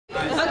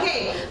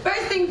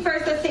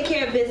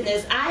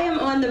business. I am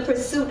on the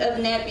pursuit of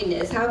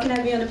nappiness. How can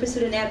I be on the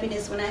pursuit of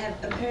nappiness when I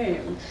have a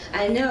perm?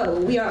 I know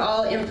we are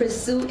all in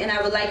pursuit, and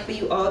I would like for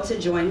you all to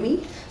join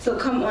me. So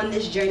come on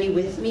this journey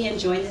with me and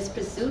join this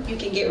pursuit. You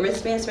can get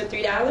wristbands for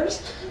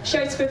 $3,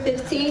 shirts for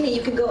 $15, and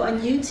you can go on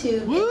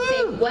YouTube and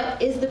say,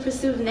 what is the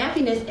pursuit of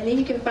nappiness? And then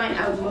you can find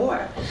out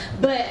more.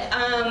 But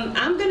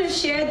I'm going to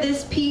share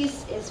this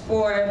piece. It's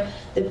for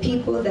the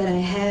people that I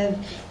have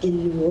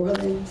in New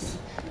Orleans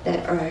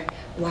that are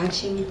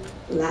watching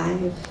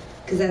live,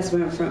 because that's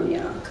where I'm from,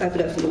 y'all. Clap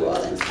it up for New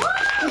Orleans.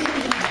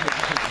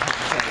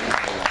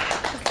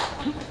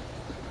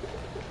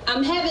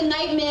 I'm having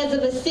nightmares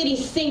of a city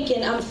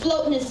sinking. I'm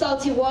floating in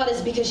salty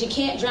waters because you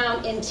can't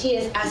drown in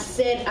tears. I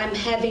said I'm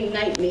having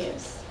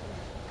nightmares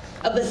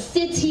of a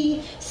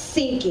city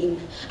sinking.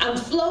 I'm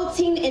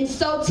floating in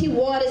salty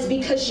waters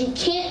because you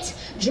can't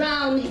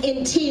drown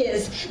in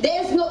tears.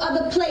 There's no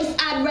other place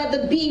I'd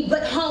rather be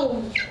but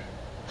home.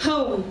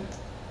 Home.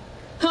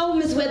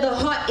 Home is where the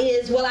heart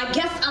is. Well, I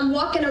guess I'm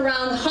walking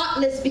around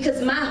heartless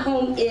because my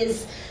home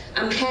is,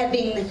 I'm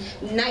having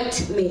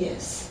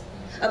nightmares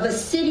of a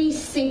city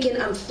sinking.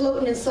 I'm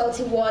floating in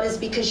salty waters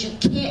because you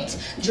can't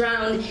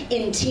drown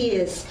in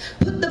tears.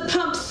 Put the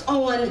pumps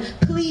on,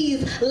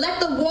 please.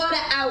 Let the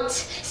water out.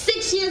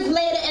 6 years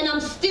later and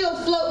I'm still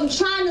floating,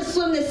 trying to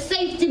swim to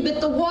safety, but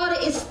the water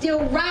is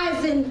still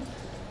rising.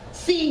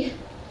 See,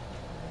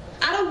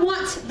 I don't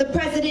want the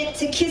president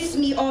to kiss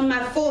me on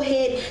my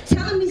forehead,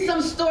 telling me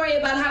some story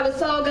about how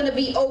it's all gonna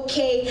be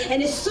okay,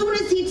 and as soon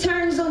as he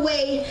turns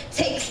away,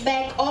 takes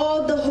back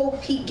all the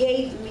hope he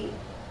gave me.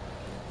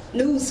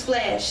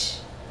 Newsflash,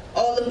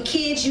 all them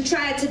kids you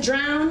tried to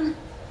drown,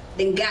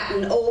 then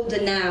gotten older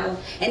now,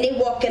 and they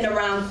walking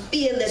around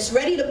fearless,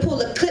 ready to pull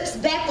the clips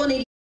back on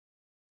a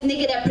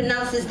nigga that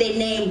pronounces their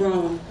name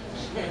wrong.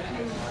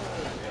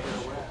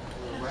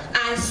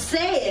 I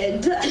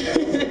said,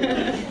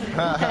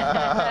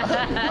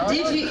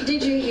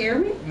 did you hear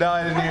me? No,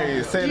 I didn't hear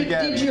you. Say it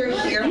again. Did you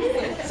hear me?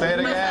 Say it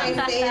again.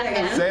 Say it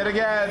again. Say it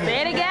again.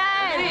 Say it again.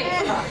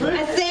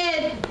 I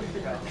said,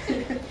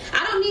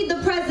 I don't need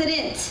the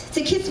president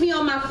to kiss me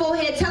on my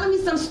forehead, telling me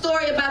some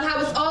story about how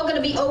it's all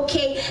gonna be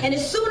okay, and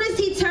as soon as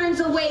he turns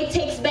away,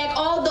 takes back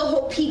all the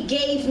hope he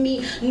gave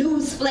me.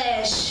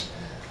 Newsflash.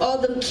 All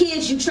them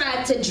kids you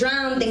tried to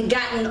drown, then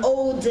gotten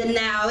older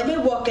now, and they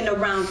walking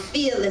around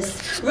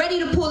fearless, ready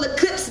to pull the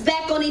clips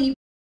back on any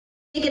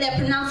nigga that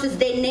pronounces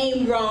their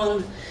name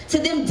wrong. To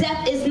them,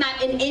 death is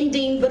not an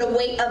ending, but a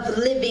way of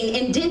living,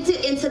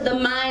 indented into the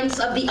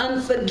minds of the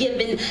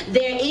unforgiven.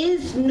 There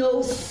is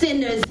no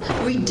sinner's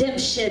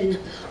redemption,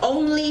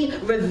 only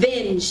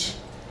revenge.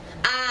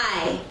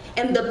 I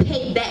am the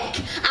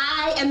payback.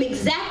 I am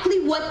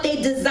exactly what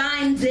they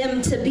designed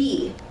them to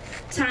be.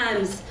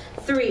 Times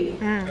 3.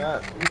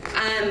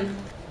 I'm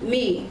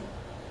me,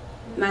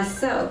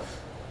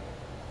 myself,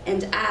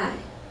 and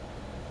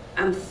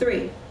I'm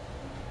 3.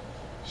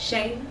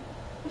 Shaina.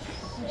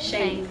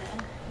 Shaina.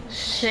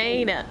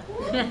 Shaina.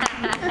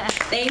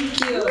 Thank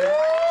you.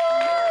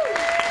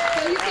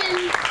 So you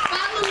can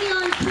follow me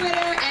on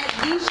Twitter at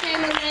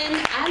 @Shaina Lynn.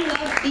 I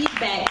love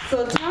feedback,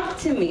 so talk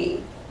to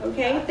me.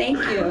 Okay, thank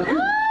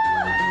you.